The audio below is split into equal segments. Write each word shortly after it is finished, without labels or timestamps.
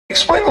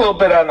Explain a little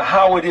bit on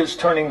how it is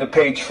turning the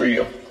page for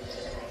you.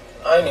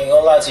 I ain't even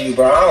gonna lie to you,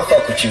 bro. I don't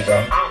fuck with you, bro.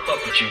 I don't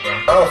fuck with you, bro.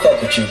 I don't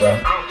fuck with you, bro.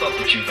 I don't fuck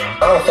with you, bro. I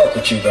don't fuck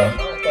with you, bro.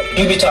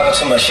 You be talking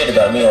too much shit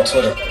about me on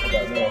Twitter.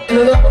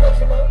 Nigga, I'ma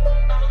let you know.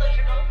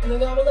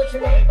 Nigga, I'ma let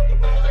you know.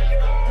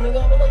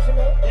 Nigga, I'ma let you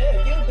know.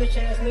 Yeah, you bitch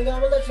ass nigga,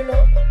 I'ma let you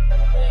know.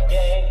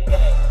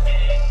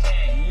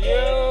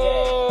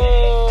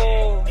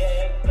 Yo,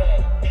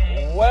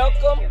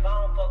 welcome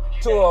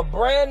to a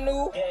brand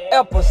new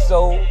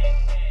episode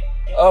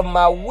of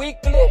my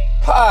weekly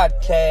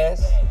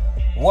podcast,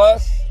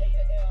 What's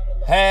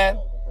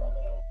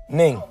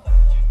Happening?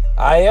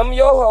 I am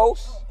your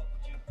host,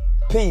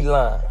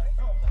 P-Line.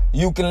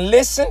 You can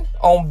listen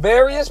on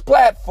various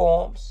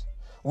platforms.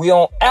 We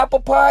on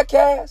Apple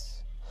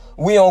Podcasts,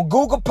 we on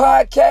Google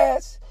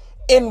Podcasts,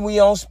 and we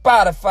on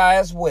Spotify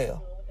as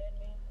well.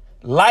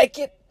 Like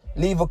it,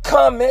 leave a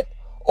comment,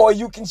 or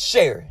you can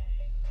share it.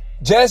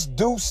 Just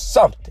do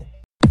something.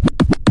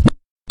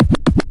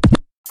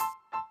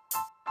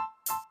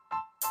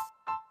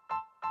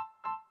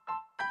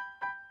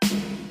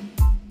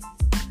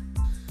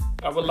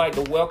 I would like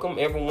to welcome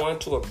everyone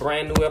to a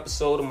brand new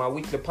episode of my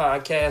weekly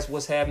podcast,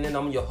 What's Happening?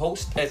 I'm your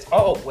host, as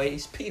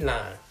always,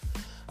 P-Line.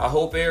 I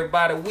hope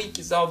everybody's week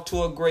is off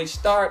to a great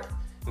start.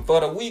 And for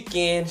the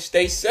weekend,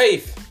 stay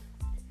safe.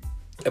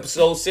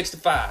 Episode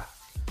 65.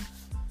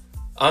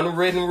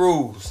 Unwritten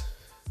rules.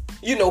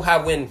 You know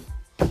how when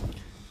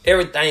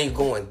everything's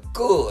going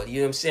good, you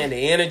know what I'm saying?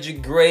 The energy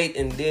great,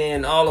 and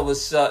then all of a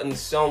sudden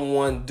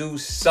someone do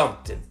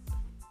something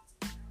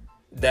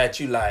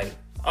that you like,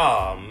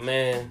 oh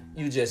man,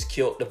 you just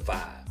killed the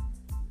vibe.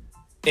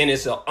 And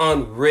it's an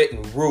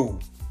unwritten rule.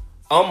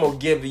 I'm going to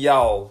give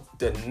y'all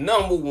the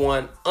number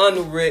one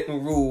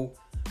unwritten rule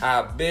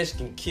how a bitch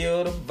can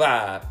kill the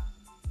vibe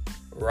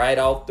right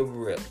off the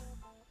rip.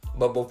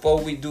 But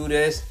before we do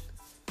this,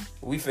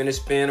 we finna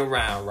spin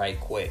around right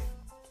quick.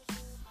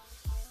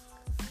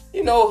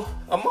 You know,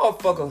 a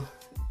motherfucker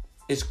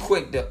is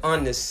quick to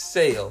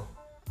undersell,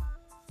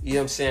 you know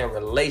what I'm saying,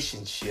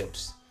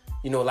 relationships.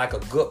 You know, like a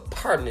good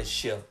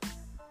partnership.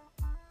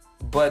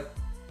 But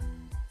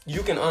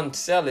you can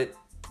unsell it.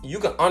 You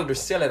can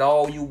undersell it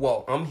all you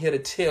want. I'm here to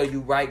tell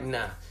you right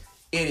now.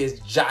 It is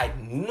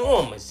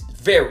ginormous.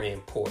 Very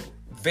important.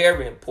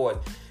 Very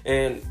important.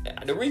 And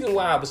the reason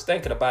why I was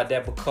thinking about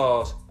that,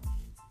 because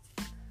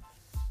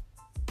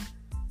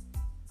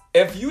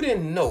if you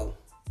didn't know,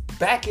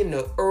 back in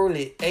the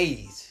early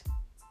 80s,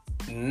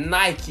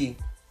 Nike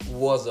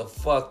was a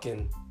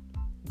fucking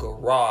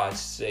garage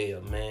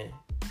sale, man.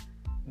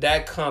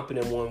 That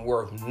company wasn't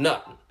worth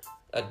nothing.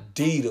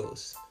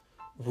 Adidas,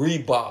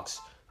 Reeboks,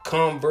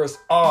 Converse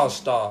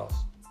All-Stars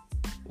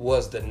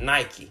was the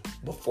Nike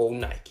before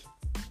Nike.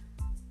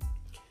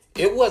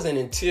 It wasn't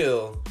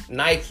until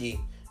Nike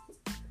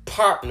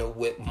partnered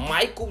with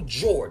Michael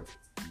Jordan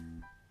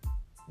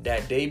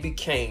that they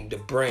became the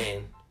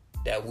brand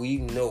that we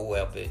know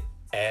of it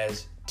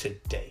as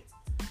today.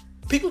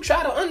 People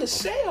try to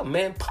undersell,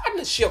 man,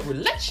 partnership,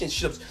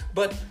 relationships,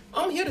 but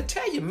I'm here to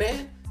tell you,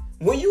 man,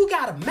 when you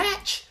got a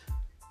match,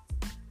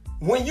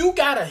 when you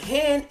got a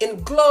hand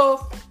in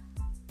glove,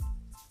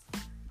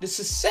 the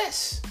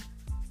success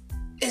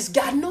is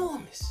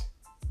ginormous.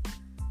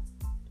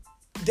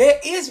 There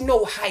is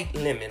no height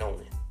limit on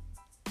it.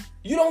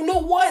 You don't know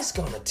what it's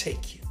gonna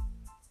take you.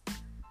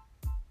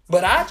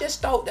 But I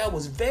just thought that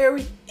was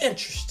very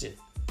interesting.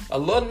 A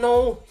little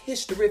known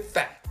history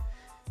fact.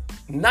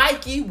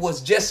 Nike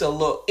was just a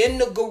little in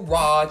the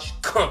garage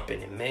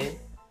company, man,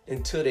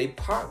 until they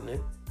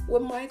partnered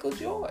with Michael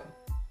Jordan.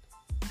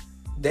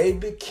 They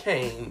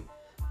became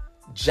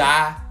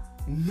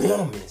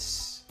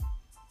ginormous.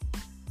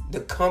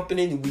 The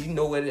company we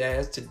know it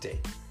as today.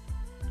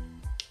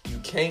 You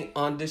can't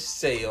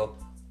undersell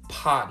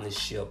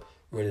partnership,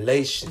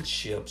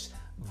 relationships,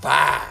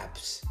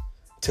 vibes,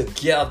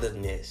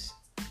 togetherness,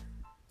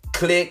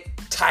 click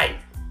tight.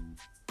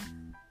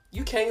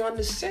 You can't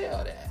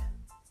undersell that.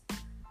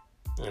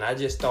 And I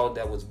just thought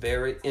that was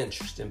very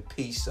interesting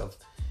piece of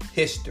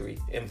history,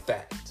 in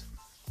fact.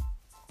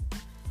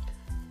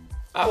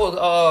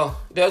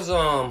 There's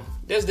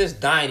this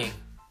dining.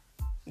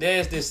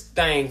 There's this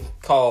thing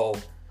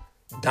called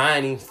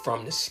dining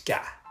from the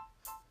sky.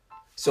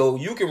 So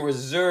you can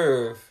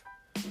reserve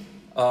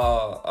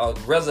a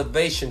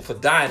reservation for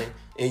dining,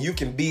 and you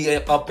can be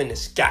up in the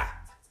sky.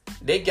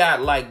 They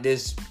got like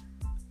this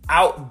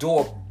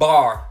outdoor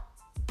bar,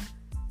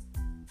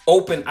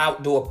 open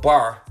outdoor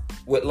bar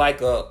with like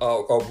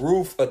a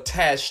roof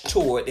attached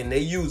to it, and they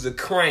use a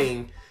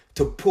crane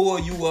to pull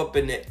you up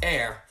in the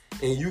air,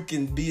 and you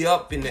can be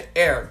up in the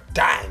air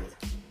dining.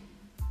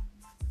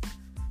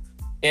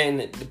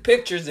 And the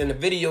pictures and the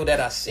video that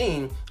I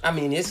seen, I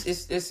mean, it's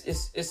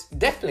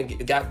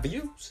definitely got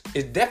views.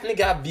 It's definitely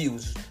got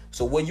views.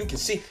 So what you can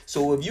see,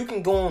 so if you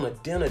can go on a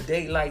dinner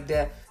date like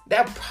that,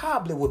 that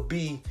probably would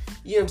be,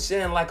 you know what I'm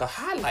saying, like a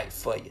highlight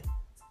for you.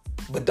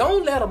 But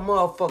don't let a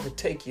motherfucker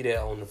take you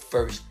there on the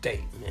first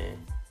date, man.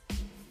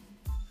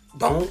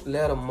 Don't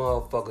let a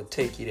motherfucker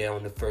take you there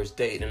on the first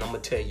date. And I'm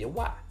going to tell you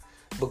why.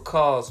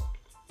 Because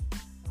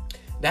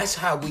That's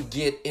how we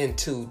get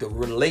into the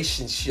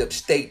relationship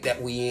state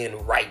that we in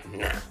right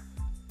now.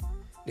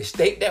 The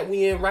state that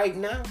we in right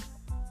now,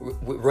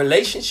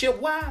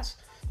 relationship-wise,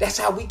 that's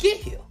how we get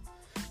here.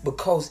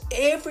 Because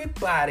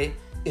everybody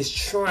is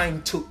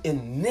trying to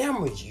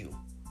enamor you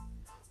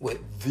with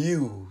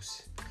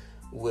views,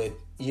 with,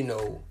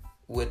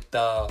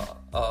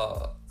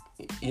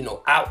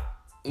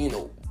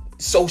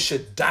 social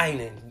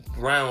dining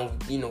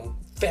around,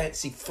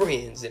 fancy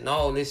friends and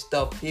all this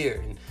stuff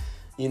here. And,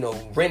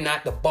 rent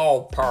out the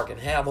ballpark and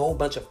have a whole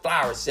bunch of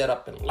flowers set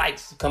up and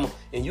lights come on.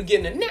 And you're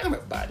getting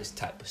enamored by this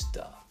type of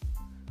stuff.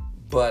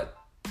 But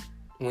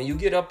when you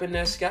get up in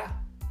that sky,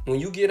 when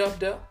you get up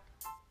there,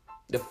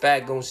 the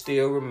fact gonna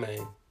still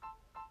remain.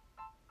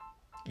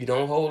 You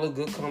don't hold a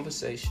good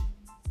conversation.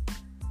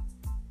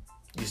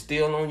 You're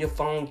still on your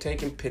phone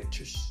taking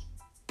pictures.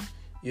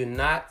 You're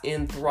not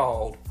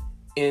enthralled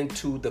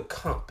into the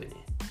company.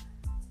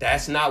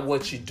 That's not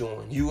what you're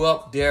doing. You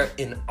up there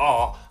in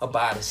awe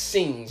about the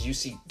scenes. You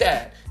see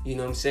that,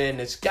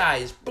 the sky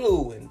is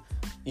blue and,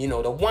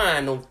 the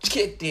wine don't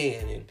kicked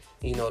in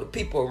and, the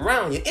people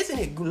around you. Isn't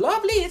it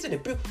lovely? Isn't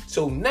it beautiful?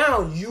 So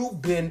now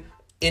you've been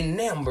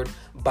enamored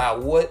by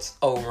what's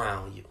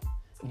around you.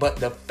 But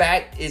the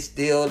fact is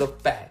still the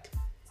fact.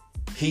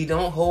 He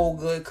don't hold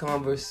good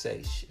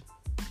conversation.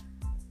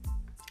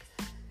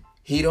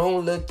 He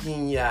don't look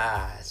in your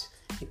eyes.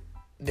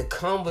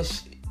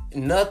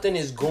 Nothing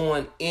is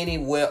going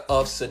anywhere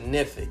of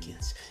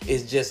significance.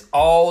 It's just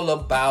all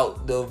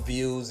about the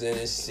views and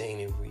the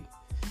scenery.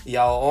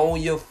 Y'all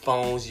on your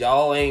phones.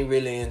 Y'all ain't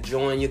really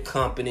enjoying your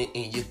company,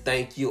 and you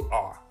think you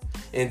are.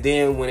 And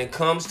then when it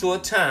comes to a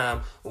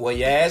time where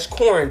your ass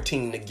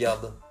quarantine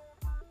together,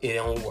 it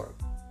don't work.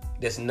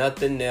 There's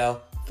nothing there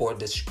for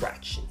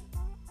distraction.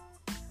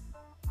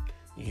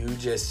 You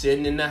just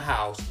sitting in the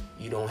house.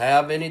 You don't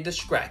have any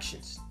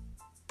distractions.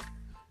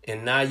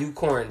 And now you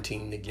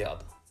quarantine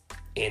together.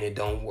 And it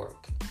don't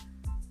work.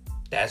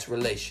 That's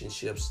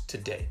relationships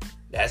today.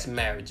 That's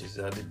marriages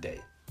of the day.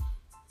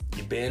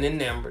 You've been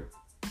enamored.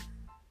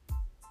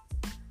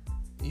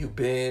 You've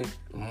been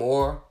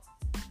more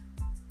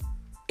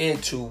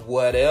into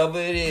whatever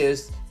it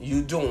is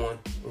you doing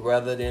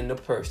rather than the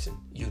person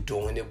you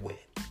doing it with.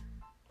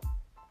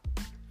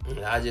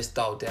 And I just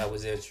thought that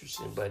was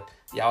interesting. But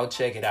y'all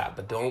check it out.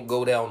 But don't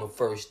go there on the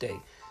first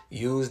date.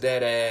 Use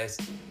that as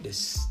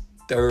this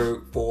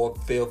third,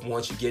 fourth, fifth,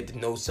 once you get to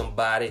know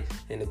somebody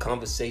and the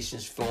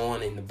conversation's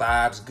flowing and the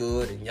vibe's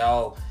good and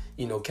y'all,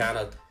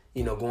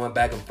 going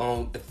back and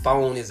the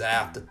phone is an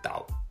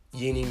afterthought.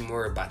 You ain't even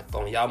worry about the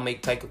phone. Y'all may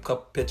take a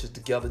couple pictures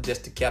together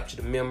just to capture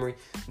the memory,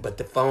 but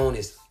the phone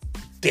is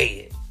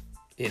dead.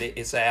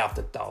 It's an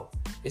afterthought.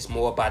 It's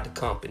more about the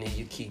company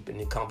you keep and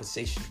the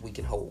conversations we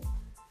can hold.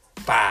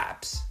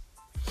 Vibes.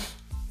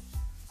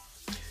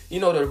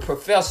 The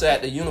professor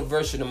at the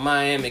University of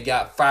Miami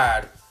got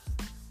fired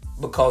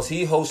because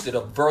he hosted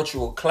a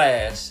virtual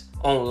class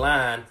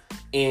online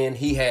and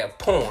he had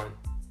porn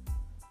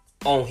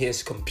on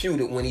his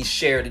computer when he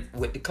shared it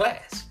with the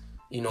class,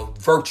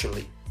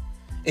 virtually.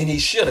 And he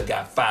should have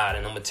got fired,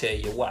 and I'm going to tell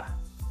you why.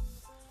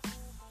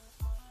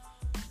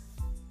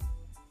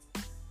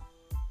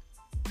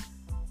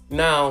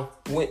 Now,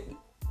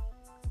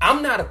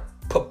 I'm not a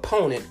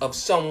proponent of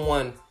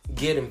someone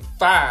getting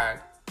fired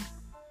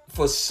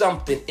for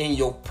something in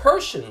your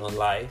personal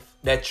life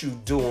that you're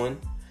doing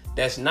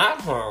that's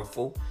not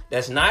harmful,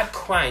 that's not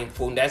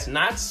crimeful, that's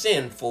not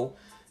sinful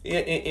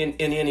in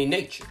any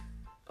nature.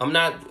 I'm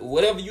not,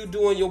 whatever you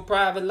do in your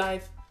private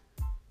life,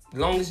 as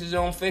long as it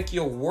don't affect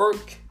your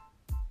work,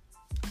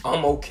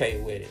 I'm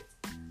okay with it.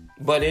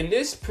 But in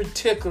this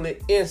particular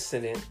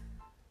incident,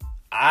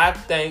 I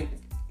think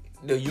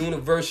the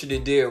university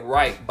did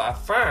right by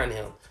firing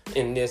him.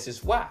 And this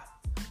is why.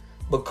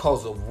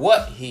 Because of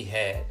what he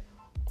had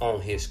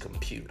on his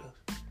computer.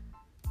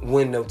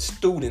 When the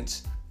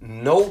students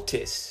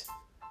noticed,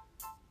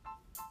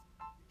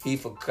 he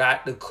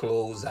forgot to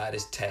close out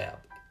his tab.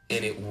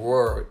 And it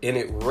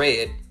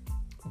read,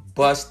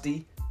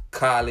 Busty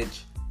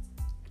College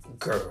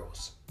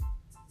Girls.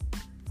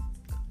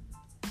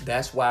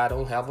 That's why I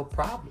don't have a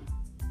problem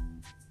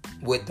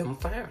with them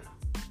firing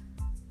him.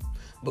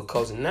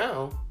 Because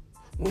now,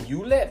 when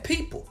you let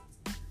people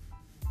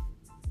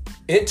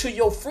into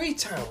your free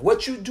time,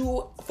 what you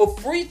do for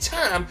free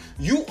time,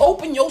 you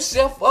open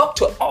yourself up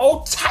to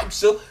all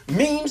types of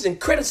memes and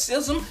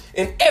criticism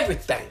and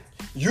everything.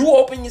 You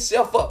open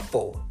yourself up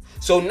for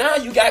it. So now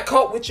you got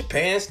caught with your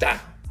pants down.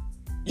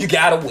 You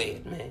got to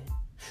win, man.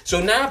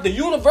 So now if the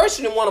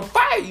university want to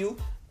fire you,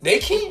 they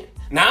can.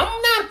 Now,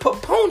 I'm not a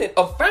proponent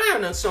of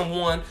firing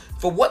someone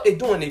for what they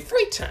do in their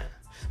free time.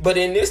 But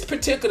in this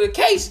particular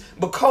case,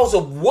 because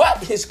of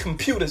what his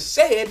computer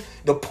said,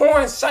 the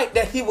porn site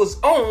that he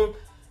was on,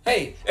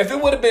 hey, if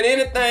it would have been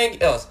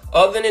anything else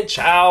other than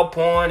child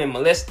porn and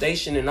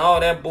molestation and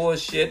all that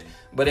bullshit,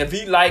 but if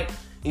he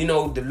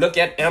to look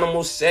at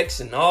animal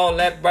sex and all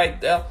that right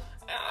there,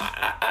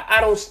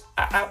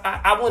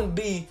 I wouldn't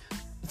be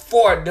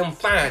for them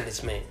firing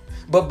this man.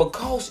 But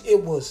because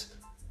it was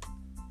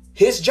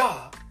his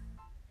job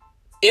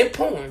in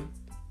porn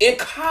in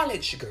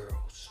college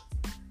girls.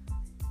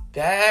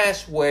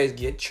 That's where it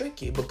get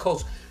tricky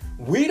because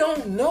we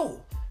don't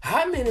know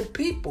how many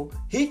people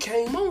he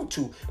came on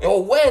to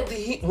or where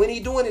when he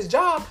doing his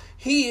job,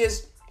 he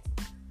is,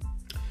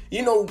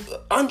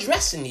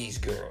 undressing these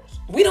girls.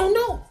 We don't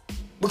know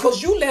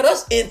because you let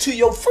us into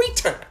your free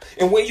time.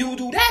 And when you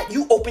do that,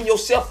 you open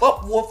yourself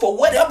up for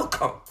whatever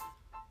comes.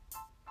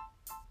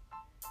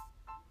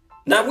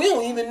 Now, we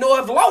don't even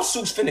know if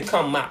lawsuits finna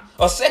come out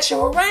or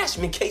sexual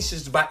harassment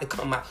cases about to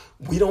come out.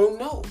 We don't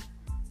know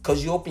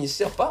because you open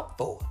yourself up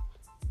for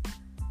it.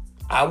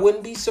 I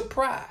wouldn't be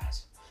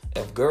surprised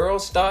if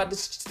girls start to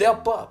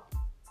step up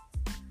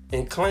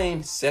and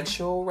claim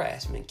sexual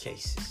harassment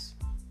cases.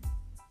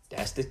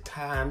 That's the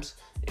times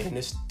in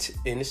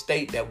the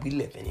state that we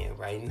living in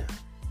right now.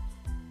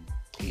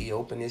 He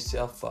opened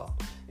himself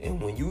up.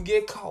 And when you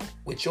get caught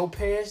with your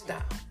pants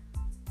down,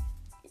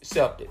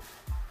 accept it.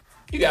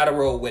 You got to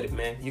roll with it,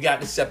 man. You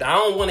got to accept it. I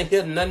don't want to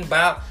hear nothing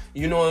about,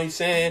 you know what I'm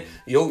saying,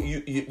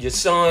 your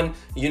son,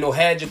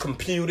 had your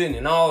computer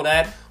and all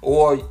that.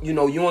 Or,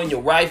 you and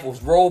your wife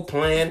was role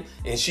playing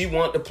and she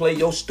wanted to play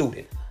your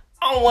student.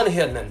 I don't want to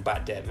hear nothing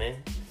about that, man.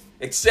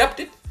 Accept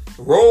it.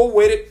 Roll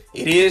with it.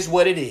 It is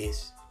what it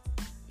is.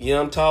 You know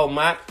what I'm talking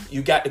about?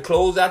 You got to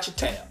close out your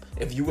tab.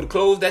 If you would have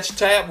closed that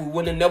tab,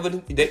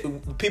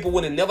 people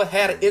would have never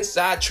had an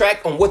inside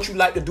track on what you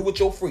like to do with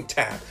your free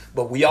time.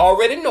 But we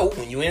already know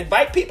when you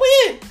invite people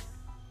in,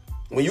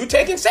 when you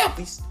taking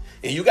selfies,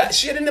 and you got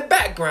shit in the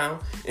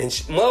background, and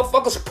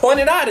motherfuckers point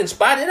it out and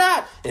spot it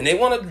out, and they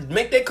want to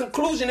make their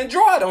conclusion and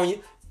draw it on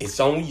you, it's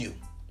on you.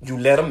 You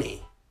let them in.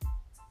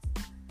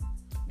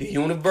 The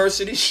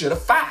university should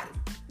have fired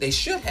them. They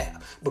should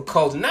have.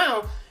 Because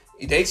now,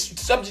 they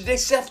subject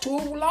themselves to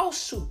a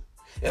lawsuit.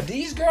 If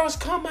these girls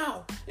come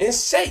out and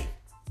say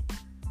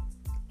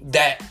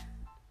that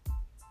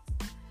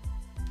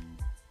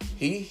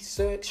he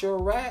sexual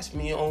harassed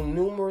me on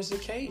numerous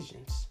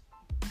occasions,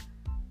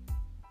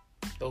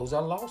 those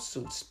are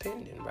lawsuits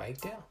pending right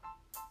there.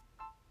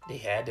 They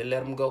had to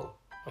let them go.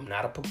 I'm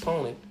not a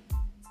proponent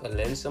of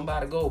letting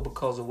somebody go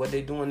because of what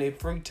they do in their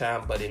free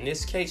time. But in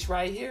this case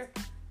right here,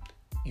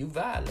 you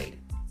violated.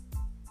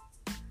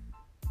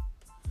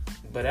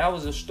 But that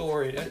was a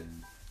story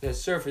that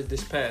surfaced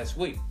this past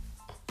week.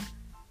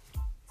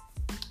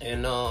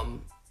 And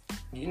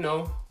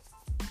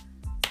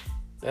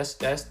that's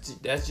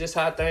just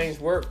how things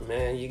work,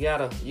 man. You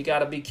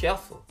gotta be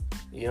careful.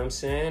 You know what I'm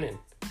saying? And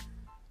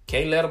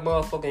can't let a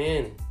motherfucker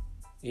in.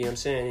 You know what I'm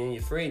saying? In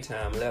your free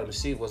time, let them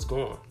see what's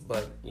going.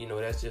 But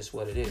that's just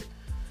what it is.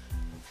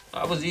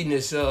 I was eating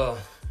this. I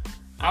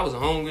was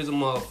hungry as a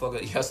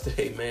motherfucker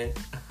yesterday, man.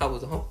 I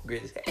was hungry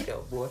as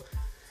hell, boy.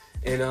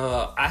 And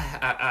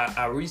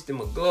I reached in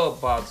my glove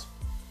box.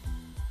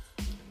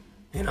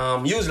 And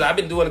usually I've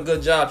been doing a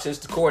good job since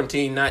the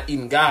quarantine, not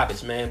eating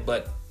garbage, man.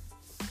 But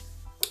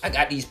I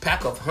got these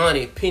pack of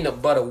honey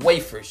peanut butter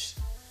wafers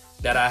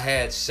that I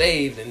had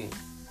saved, and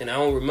I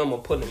don't remember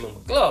putting them in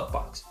my glove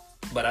box.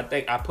 But I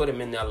think I put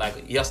them in there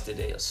like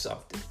yesterday or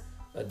something,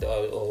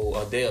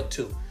 or a day or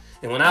two.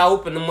 And when I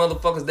opened the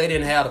motherfuckers, they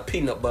didn't have the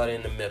peanut butter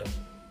in the middle.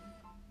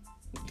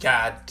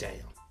 God damn.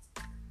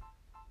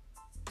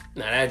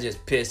 Now that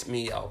just pissed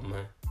me off,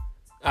 man.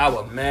 I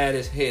was mad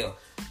as hell.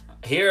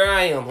 Here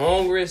I am,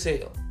 hungry as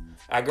hell.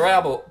 I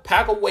grab a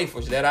pack of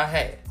wafers that I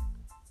had.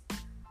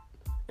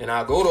 And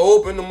I go to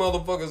open the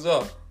motherfuckers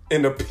up.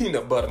 And the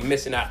peanut butter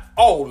missing out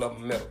all of the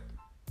middle.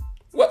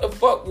 What the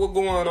fuck was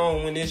going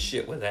on when this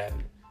shit was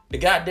happening? The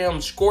goddamn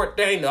squirt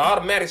thing, the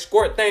automatic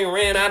squirt thing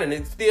ran out and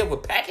it still was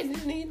packing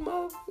in these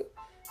motherfuckers.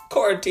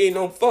 Quarantine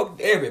don't fuck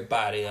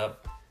everybody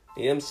up.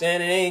 You know what I'm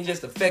saying? It ain't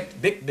just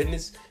affect big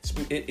business.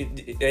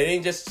 It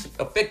ain't just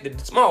affected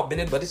the small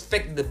business, but it's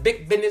affected the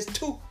big business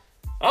too.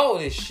 All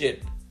this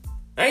shit.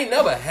 I ain't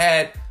never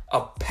had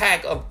a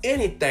pack of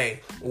anything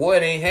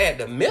where it ain't had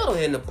the middle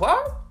in the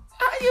part.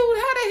 How the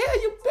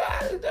hell you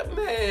buy that,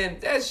 man?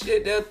 That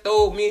shit that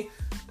told me.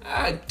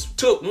 I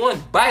took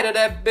one bite of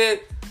that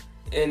bit,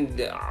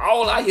 and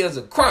all I hear is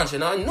a crunch,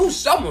 and I knew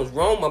something was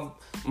wrong.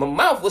 My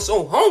mouth was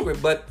so hungry,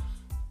 but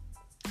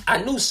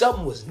I knew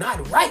something was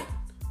not right.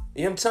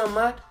 You know what I'm talking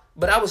about?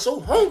 But I was so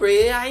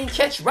hungry, I ain't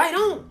catch right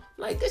on.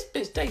 Like, this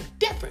bitch tastes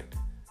different.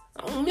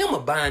 I don't remember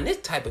buying this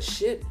type of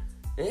shit.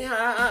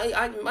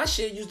 And my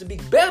shit used to be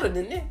better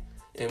than that.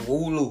 And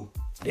Wooloo,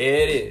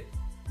 there it is.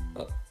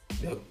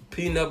 The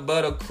peanut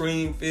butter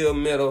cream filled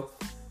middle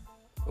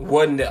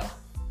wasn't there.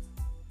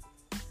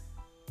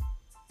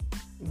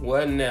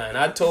 Wasn't there. And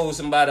I told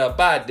somebody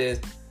about this,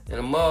 and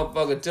the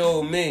motherfucker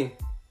told me,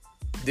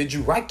 "Did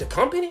you write the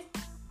company?"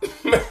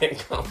 Man,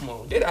 come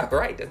on. Did I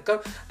write the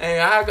company?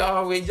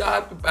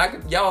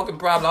 And y'all can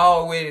probably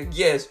always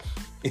guess,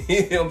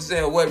 you know what I'm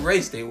saying, what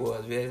race they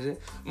was, man.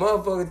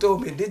 Motherfucker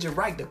told me, "Did you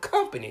write the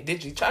company?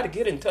 Did you try to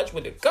get in touch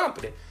with the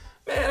company?"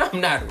 Man, I'm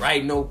not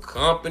writing no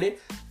company.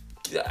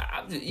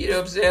 You know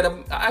what I'm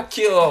saying? I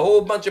kill a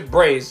whole bunch of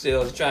brain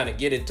cells trying to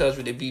get in touch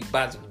with it, be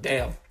by some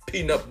damn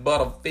peanut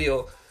butter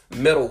filled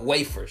metal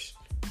wafers.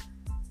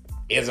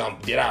 Did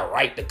I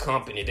write the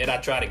company? Did I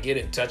try to get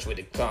in touch with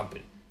the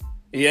company?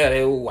 Yeah,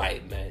 they were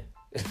white, man.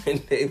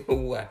 They were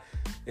white.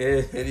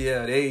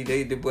 Yeah,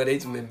 they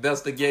some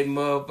investigating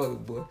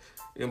motherfuckers, boy.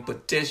 And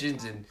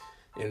petitions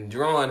and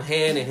drawing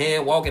hand in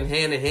hand, walking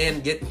hand in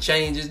hand, getting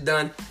changes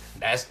done.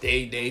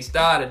 They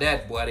started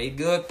that, boy. They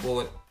good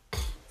for it.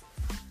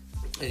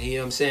 You know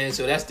what I'm saying?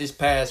 So that's this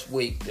past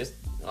week. That's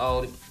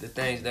all the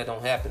things that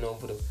don't happen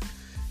over the,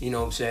 you know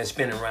what I'm saying,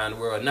 spinning around the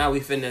world. Now we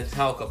finna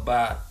talk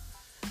about,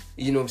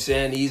 you know what I'm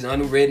saying, these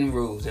unwritten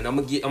rules. And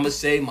I'm gonna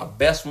save my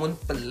best one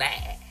for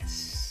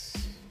last.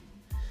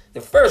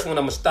 The first one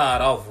I'm gonna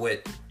start off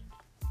with,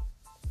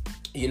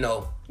 you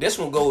know, this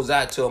one goes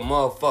out to a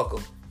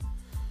motherfucker.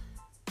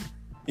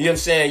 You know what I'm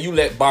saying? You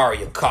let borrow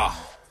your car.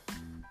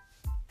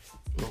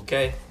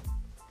 Okay?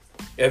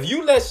 If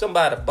you let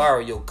somebody borrow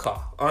your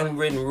car,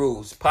 unwritten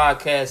rules,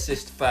 podcast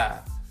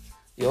 65,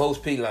 your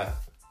host P-Line.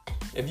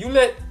 If you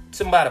let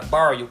somebody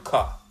borrow your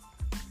car,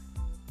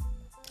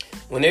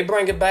 when they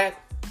bring it back,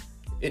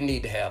 it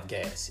need to have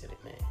gas in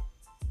it, man.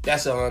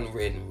 That's an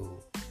unwritten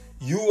rule.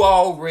 You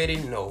already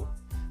know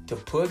to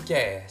put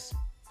gas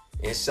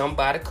in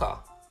somebody's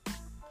car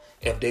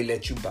if they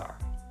let you borrow.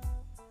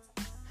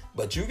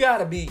 But you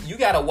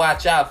gotta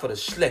watch out for the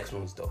slick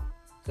ones though,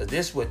 because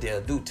this is what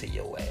they'll do to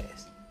your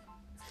ass.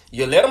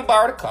 You let them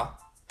borrow the car,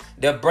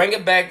 they'll bring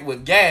it back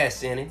with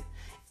gas in it,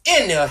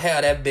 and they'll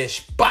have that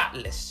bitch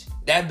spotless.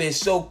 That bitch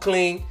so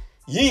clean,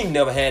 you ain't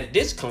never had it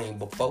this clean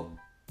before.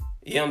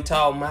 You know what I'm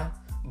talking about?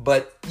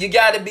 But you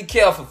gotta be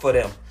careful for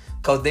them,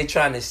 because they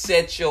trying to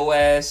set your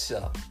ass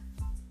up.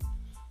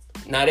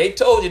 Now they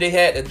told you they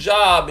had a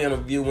job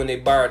interview when they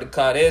borrowed the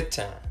car that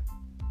time.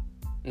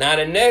 Now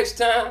the next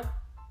time,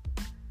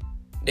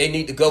 they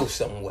need to go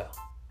somewhere.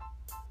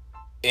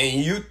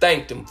 And you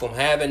thank them for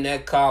having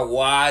that car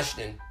washed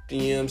and,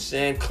 you know what I'm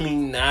saying,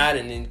 cleaned out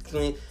and then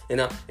clean,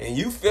 and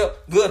you feel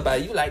good about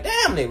it. You like,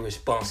 damn, they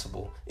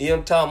responsible. You know what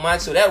I'm talking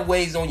about? So that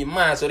weighs on your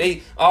mind. So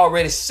they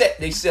already set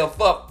themselves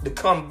up to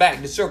come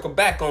back, to circle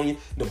back on you,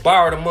 to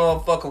borrow the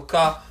motherfucking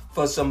car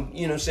for some,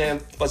 you know what I'm saying,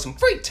 for some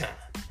free time.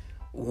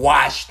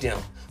 Wash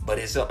them. But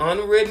it's an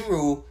unwritten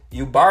rule.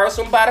 You borrow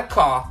somebody's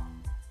car,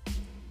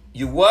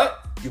 you what?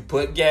 You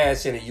put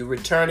gas in it. You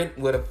return it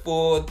with a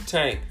full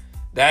tank.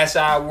 That's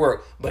how it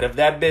works. But if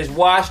that bitch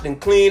washed and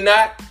cleaned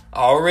out, I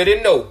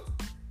already know.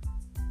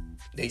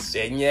 They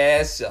setting your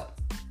ass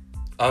up.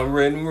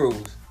 Unwritten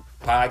rules.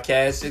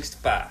 Podcast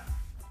 65.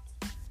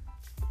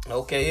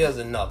 Okay, here's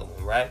another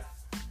one, right?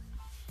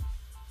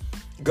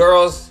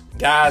 Girls,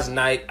 guys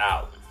night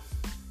out.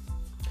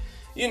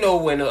 You know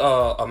when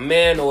a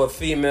man or a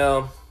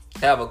female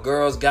have a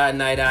girls guy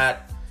night out,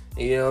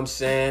 you know what I'm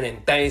saying,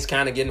 and things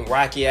kind of getting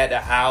rocky at the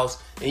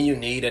house, and you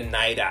need a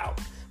night out.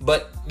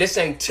 But this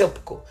ain't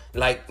typical.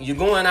 Like, you're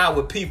going out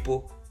with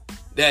people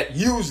that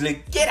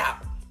usually get out.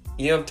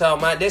 You know what I'm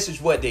talking about? This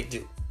is what they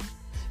do.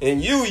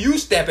 And you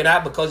stepping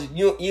out because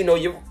you know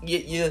your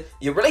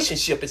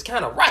relationship is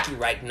kind of rocky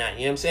right now. You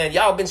know what I'm saying?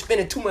 Y'all been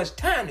spending too much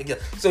time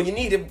together. So you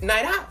need a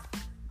night out.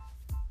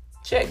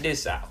 Check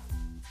this out.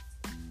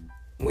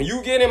 When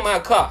you get in my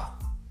car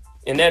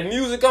and that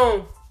music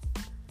on,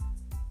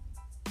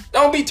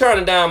 don't be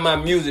turning down my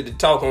music to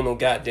talk on no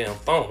goddamn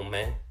phone,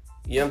 man.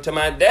 You know what I'm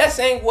talking about? That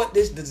ain't what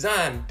this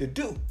designed to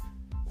do.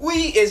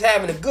 We is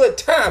having a good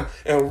time.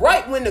 And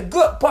right when the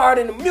good part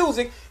in the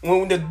music,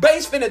 when the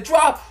bass finna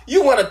drop,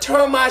 you want to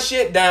turn my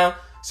shit down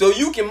so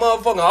you can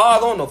motherfucking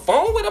argue on the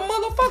phone with a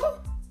motherfucker?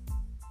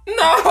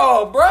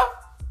 No, bro.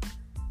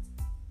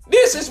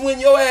 This is when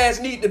your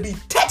ass need to be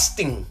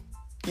texting.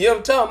 You know what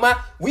I'm talking about?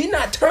 We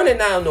not turning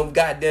down no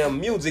goddamn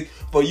music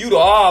for you to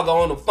argue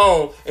on the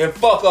phone and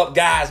fuck up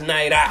guys'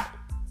 night out.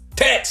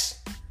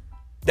 Text.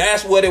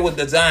 That's what it was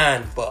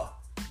designed for.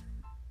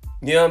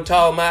 You know what I'm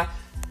talking about?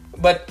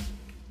 But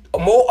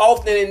more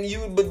often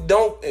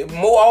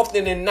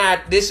than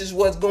not, this is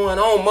what's going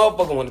on.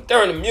 Motherfucker want to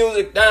turn the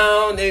music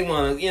down. They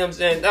want to, you know what I'm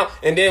saying, down.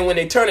 And then when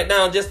they turn it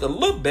down just a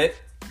little bit,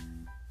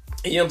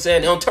 you know what I'm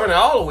saying, they don't turn it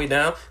all the way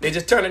down. They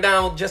just turn it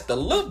down just a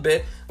little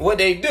bit. What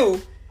they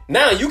do,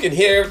 now you can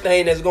hear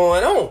everything that's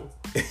going on.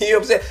 You know what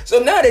I'm saying? So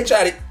now they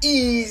try to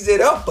ease it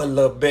up a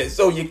little bit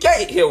so you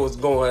can't hear what's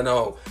going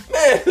on.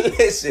 Man,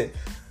 listen.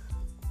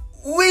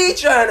 We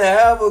trying to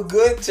have a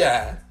good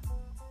time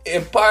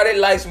and party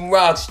like some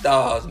rock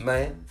stars,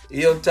 man.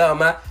 You know what I'm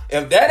talking about?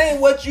 If that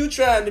ain't what you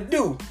trying to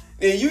do,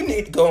 then you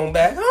need to go on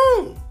back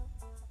home.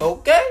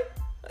 Okay?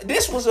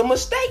 This was a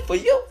mistake for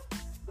you.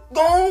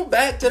 Go on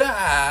back to the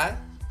high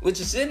with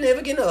your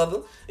significant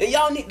other, and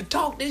y'all need to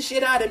talk this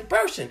shit out in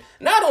person.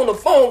 Not on the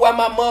phone while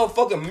my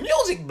motherfucking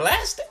music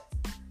blasting.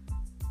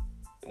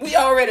 We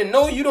already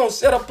know you don't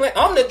set up plan.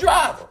 I'm the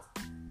driver.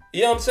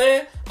 You know what I'm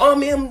saying?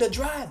 I'm the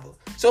driver.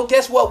 So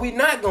guess what we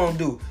not gonna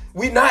do?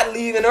 We not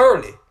leaving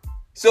early.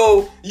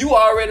 So you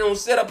already don't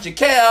set up your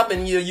cab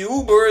and your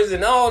Ubers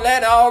and all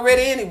that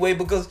already anyway,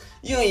 because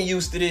you ain't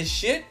used to this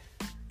shit.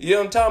 You know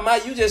what I'm talking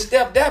about? You just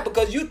stepped out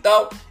because you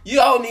thought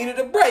you all needed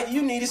a break.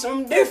 You needed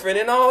something different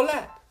and all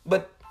that.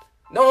 But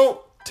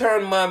don't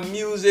turn my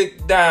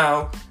music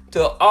down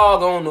to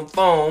argue on the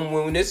phone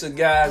when it's a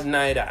guy's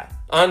night out.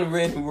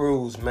 Unwritten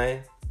rules,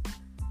 man.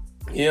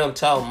 You know what I'm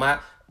talking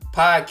about?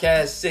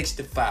 Podcast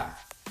 65.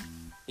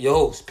 Your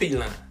host,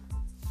 P-Line.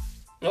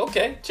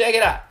 Okay, check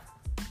it out.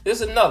 This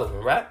is another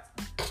one, right?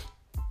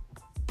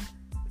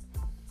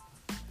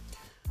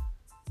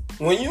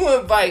 When you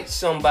invite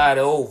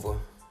somebody over,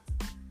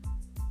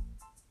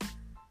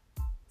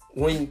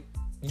 when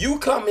you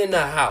come in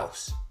the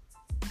house,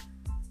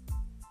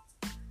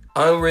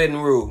 unwritten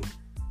rule,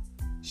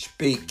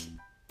 speak,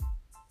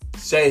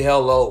 say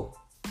hello,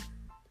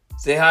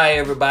 say how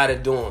everybody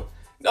doing.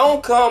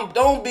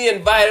 Don't be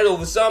invited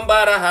over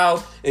somebody's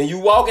house and you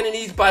walking in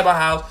these people's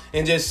house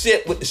and just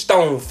sit with the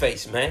stone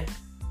face, man.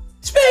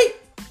 Speak.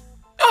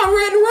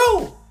 Unwritten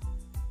rule.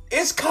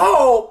 It's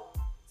called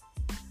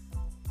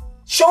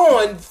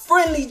showing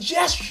friendly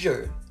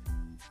gesture.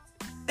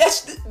 I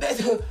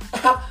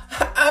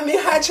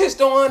just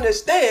don't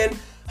understand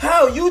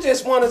how you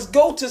just want to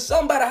go to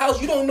somebody's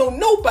house. You don't know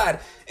nobody.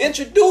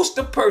 Introduce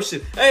the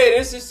person. Hey,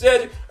 this is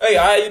Cedric. Hey,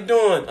 how you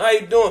doing? How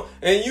you doing?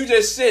 And you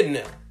just sitting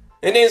there.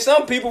 And then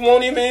some people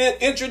won't even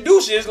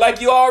introduce you. It's like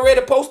you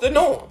already supposed to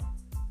know them.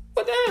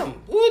 But damn,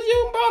 who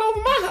you brought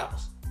over my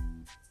house?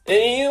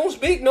 And you don't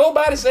speak,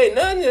 nobody say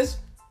nothing. Just,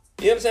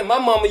 you know what I'm saying? My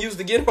mama used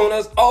to get on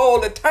us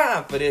all the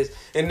time for this.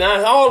 And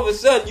now all of a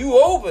sudden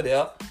you over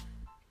there.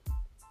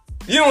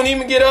 You don't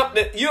even get up.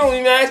 You don't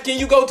even ask, can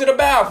you go to the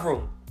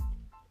bathroom?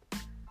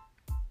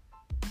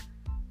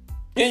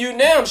 And you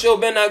damn sure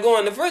better not go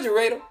in the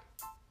refrigerator.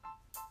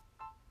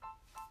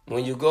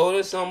 When you go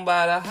to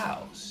somebody's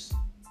house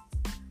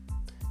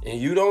and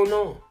you don't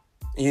know them,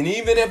 and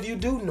even if you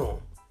do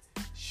know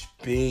them,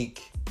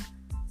 speak.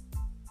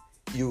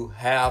 You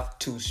have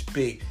to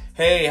speak.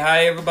 Hey, how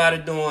everybody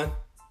doing?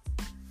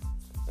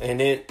 And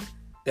then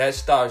that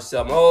starts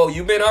something. Oh,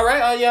 you been all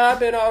right? Oh, yeah, I've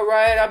been all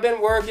right. I've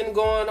been working,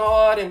 going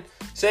hard, and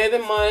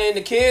saving money, and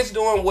the kids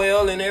doing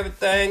well and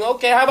everything.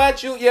 Okay, how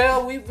about you?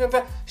 Yeah, we've been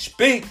fine.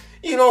 Speak.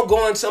 You don't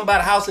go in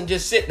somebody's house and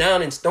just sit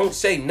down and don't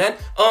say nothing.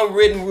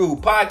 Unwritten rule.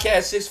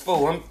 Podcast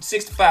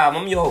 65.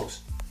 I'm your host.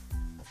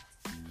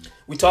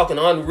 We talking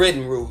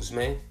unwritten rules,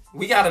 man.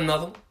 We got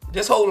another one.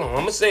 Just hold on. I'm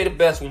going to say the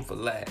best one for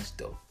last,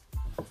 though.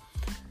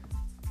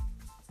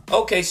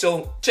 Okay,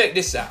 so check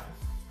this out.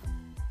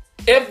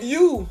 If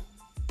you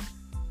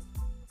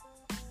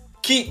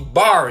keep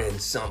borrowing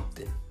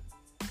something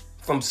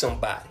from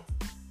somebody,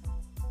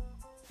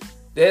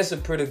 there's a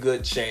pretty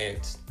good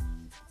chance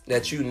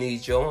that you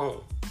need your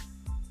own.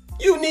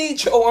 You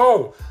need your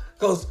own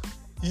because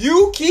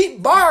you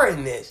keep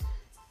borrowing this.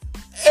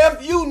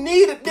 If you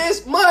need it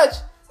this much,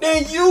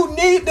 then you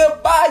need to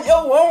buy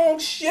your own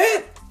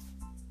shit.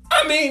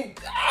 I mean,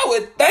 I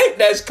would think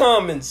that's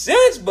common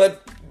sense,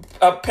 but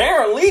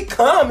apparently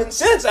common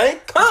sense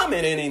ain't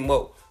common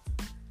anymore.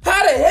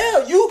 How the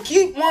hell you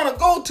keep want to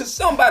go to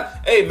somebody?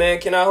 Hey, man,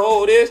 can I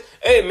hold this?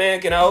 Hey, man,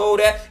 can I hold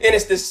that? And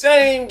it's the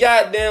same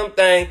goddamn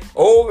thing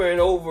over and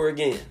over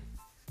again.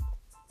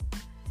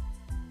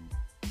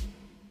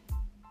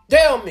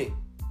 Tell me.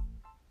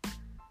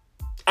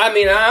 I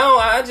mean,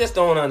 I just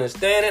don't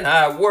understand it,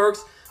 how it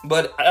works.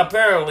 But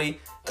apparently,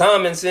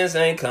 common sense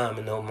ain't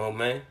common no more,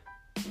 man.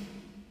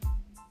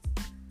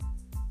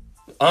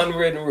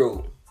 Unwritten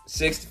rule,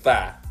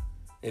 65.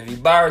 If you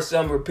borrow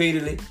something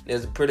repeatedly,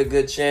 there's a pretty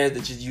good chance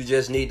that you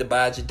just need to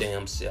buy it your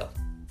damn self.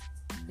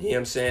 You know what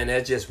I'm saying?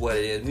 That's just what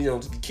it is. We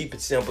don't keep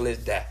it simple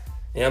as that. You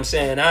know what I'm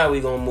saying? Now we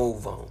gonna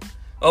move on.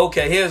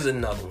 Okay, here's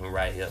another one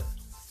right here.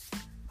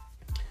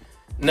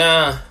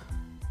 Now,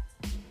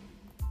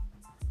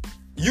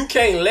 you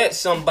can't let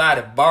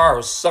somebody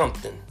borrow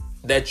something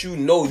that you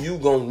know you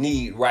gonna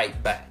need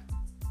right back.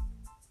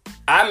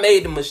 I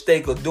made the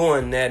mistake of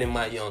doing that in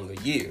my younger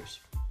years.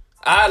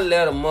 I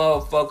let a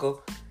motherfucker, you know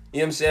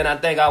what I'm saying? I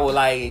think I was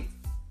like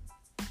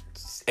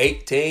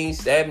 18,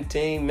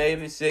 17,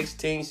 maybe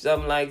 16,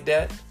 something like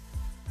that.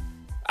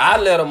 I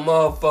let a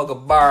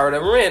motherfucker borrow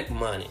the rent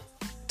money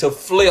to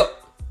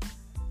flip.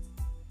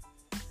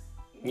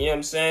 You know what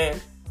I'm saying?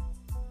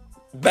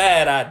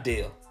 Bad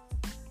idea.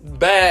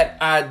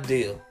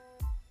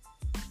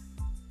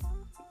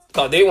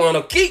 Cause they want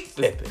to keep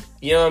flipping.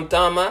 You know what I'm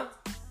talking about?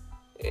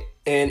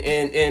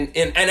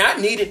 And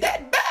I needed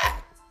that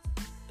back.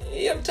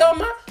 You know what I'm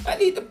talking about? I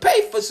need to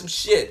pay for some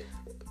shit.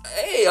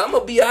 Hey, I'm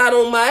gonna be out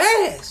on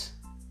my ass.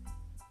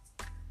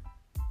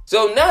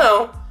 So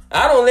now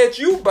I don't let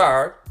you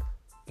borrow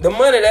the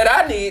money that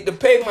I need to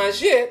pay my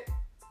shit.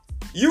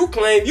 You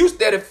claim you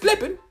started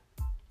flipping.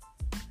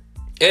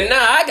 And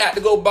now I got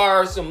to go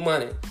borrow some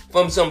money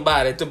from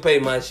somebody to pay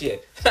my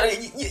shit.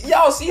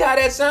 Y'all see how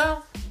that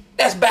sounds?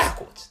 That's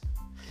backwards.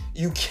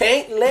 You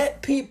can't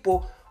let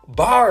people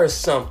borrow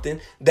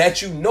something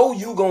that you know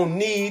you're going to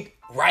need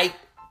right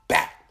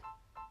back.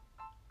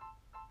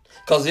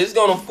 Because it's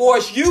going to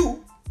force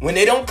you, when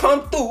they don't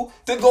come through,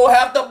 to go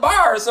have to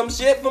borrow some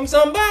shit from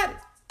somebody.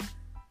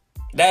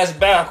 That's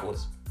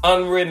backwards.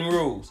 Unwritten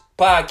rules.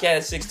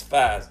 Podcast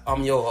 65.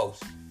 I'm your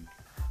host.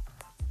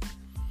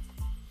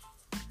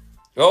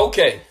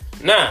 Okay,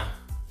 now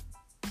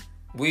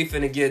we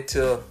finna get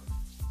to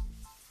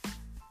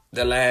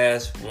the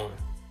last one.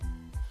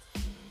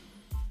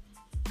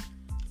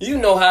 You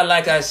know how,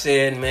 like I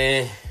said,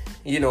 man,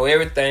 you know,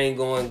 everything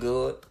going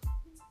good.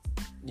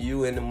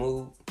 You in the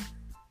mood.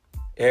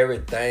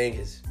 Everything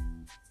is,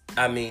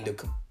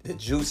 the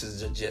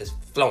juices are just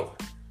flowing.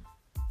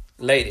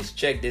 Ladies,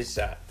 check this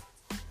out.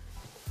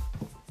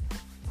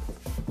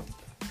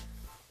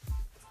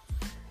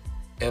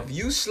 If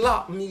you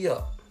slop me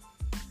up,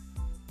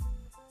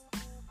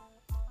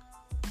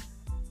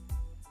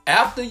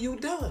 after you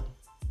done,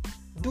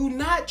 do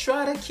not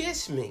try to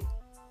kiss me.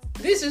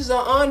 This is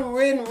an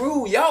unwritten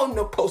rule. Y'all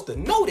not supposed to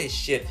know this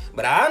shit.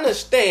 But I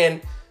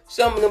understand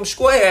some of them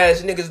square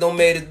ass niggas don't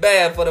made it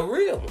bad for the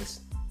real ones.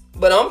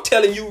 But I'm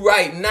telling you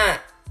right now,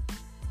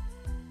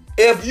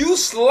 if you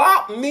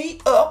slop me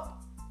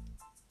up,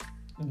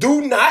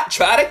 do not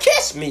try to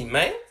kiss me,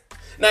 man.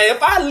 Now,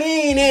 if I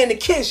lean in to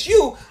kiss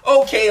you,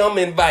 okay, I'm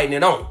inviting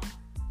it on.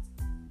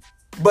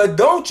 But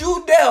don't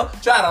you dare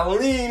try to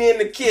lean in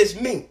to kiss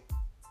me.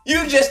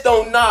 You just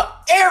don't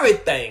knock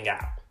everything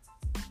out.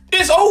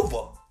 It's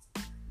over.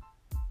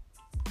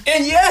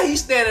 And yeah,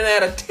 he's standing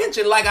at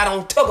attention like I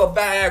don't took a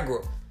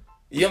Viagra.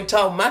 You know what I'm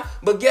talking about?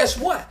 But guess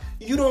what?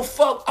 You don't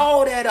fuck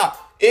all that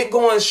up. It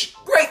going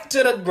straight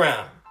to the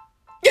ground.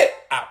 Get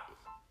out.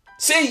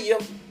 See ya.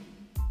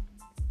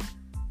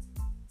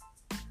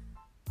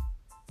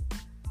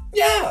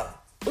 Yeah,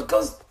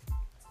 because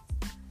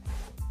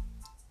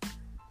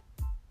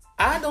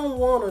I don't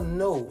want to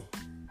know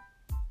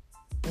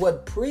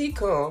what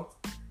pre-cum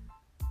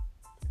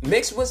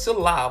mixed with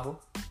saliva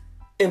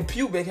and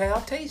pubic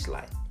hair tastes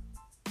like.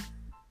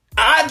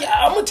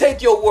 I'm going to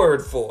take your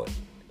word for it.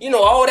 You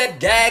know, all that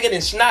gagging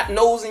and snot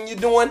nosing you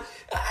doing,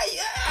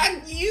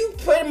 you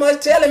pretty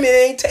much telling me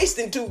it ain't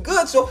tasting too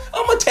good, so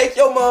I'm going to take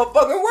your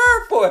motherfucking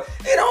word for it.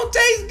 It don't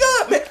taste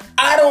good, man.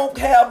 I don't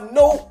have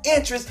no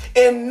interest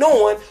in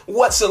knowing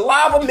what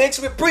saliva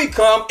mixed with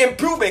pre-cum and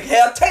pubic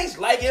hair tastes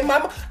like in my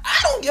mouth. I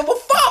don't give a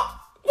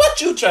fuck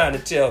what you trying to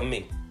tell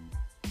me.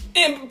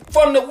 And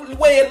from the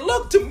way it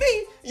looked to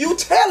me, you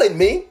telling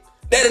me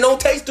that it don't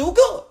taste too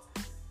good.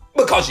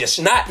 Because you're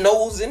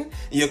snot-nosing,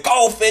 you're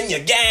coughing, you're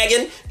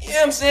gagging. You know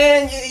what I'm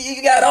saying?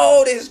 You got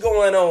all this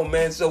going on,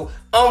 man. So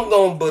I'm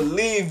going to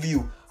believe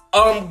you.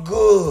 I'm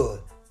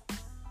good.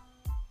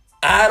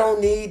 I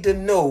don't need to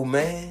know,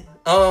 man.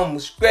 I'm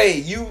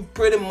straight. You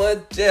pretty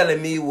much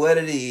telling me what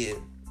it is.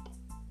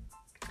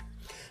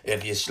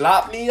 If you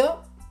slop me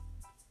up,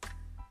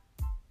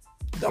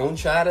 don't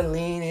try to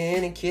lean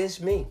in and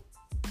kiss me.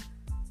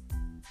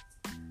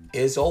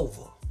 It's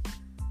over.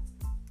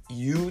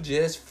 You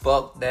just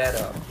fucked that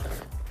up.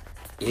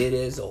 It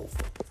is over.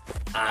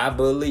 I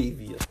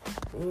believe you.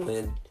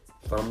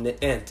 From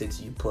the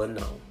antics you putting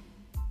on.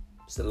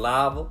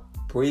 Saliva,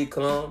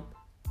 pre-cum,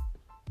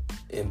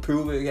 and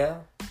pubic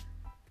hair.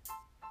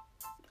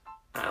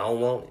 I don't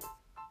want it.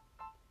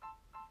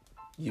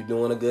 You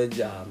doing a good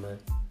job, man.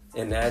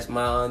 And that's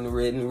my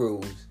unwritten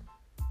rules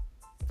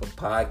for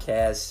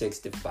Podcast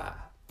 65.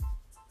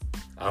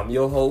 I'm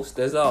your host,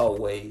 as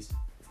always,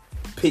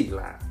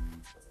 P-Line.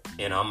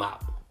 And I'm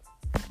out.